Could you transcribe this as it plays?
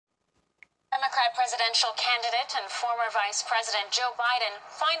Democrat presidential candidate and former Vice President Joe Biden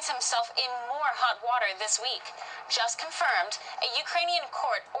finds himself in more hot water this week. Just confirmed, a Ukrainian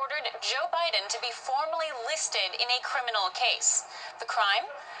court ordered Joe Biden to be formally listed in a criminal case. The crime?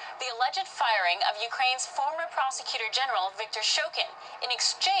 The alleged firing of Ukraine's former prosecutor general Viktor Shokin in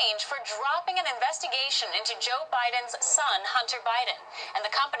exchange for dropping an investigation into Joe Biden's son, Hunter Biden, and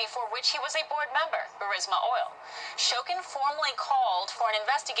the company for which he was a board member, Burisma Oil. Shokin formally called for an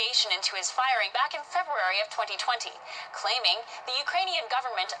investigation into his firing back in February of 2020, claiming the Ukrainian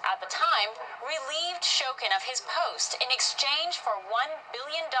government at the time relieved Shokin of his post in exchange for $1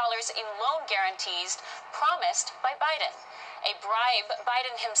 billion in loan guarantees promised by Biden, a bribe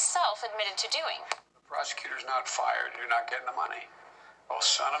Biden himself admitted to doing. The prosecutor's not fired. You're not getting the money. Oh,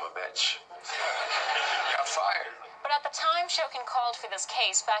 son of a bitch. Got fired. But at the time Shokin called for this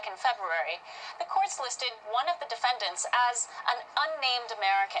case back in February, the courts listed one of the defendants as an unnamed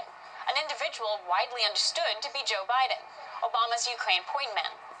American, an individual widely understood to be Joe Biden, Obama's Ukraine point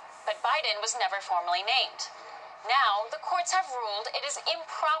man. But Biden was never formally named. Now, the courts have ruled it is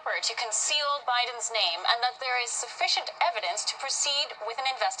improper to conceal Biden's name and that there is sufficient evidence to proceed with an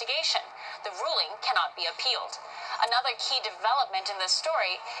investigation. The ruling cannot be appealed. Another key development in this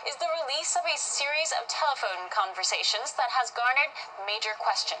story is the release of a series of telephone conversations that has garnered major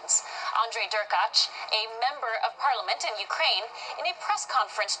questions. Andrei Derkach, a member of parliament in Ukraine, in a press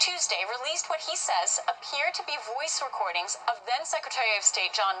conference Tuesday released what he says appear to be voice recordings of then Secretary of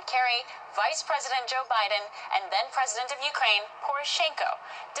State John Kerry, Vice President Joe Biden, and then President of Ukraine, Poroshenko,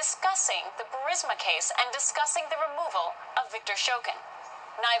 discussing the Burisma case and discussing the removal of Viktor Shokin.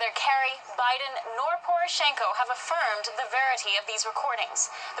 Neither Kerry, Biden, nor Poroshenko have affirmed the verity of these recordings.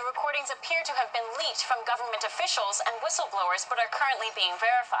 The recordings appear to have been leaked from government officials and whistleblowers, but are currently being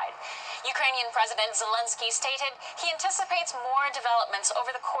verified. Ukrainian President Zelensky stated he anticipates more developments over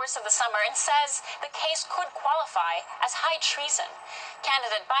the course of the summer and says the case could qualify as high treason.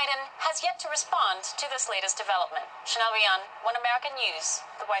 Candidate Biden has yet to respond to this latest development. Chanel Rian, One American News,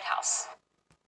 the White House.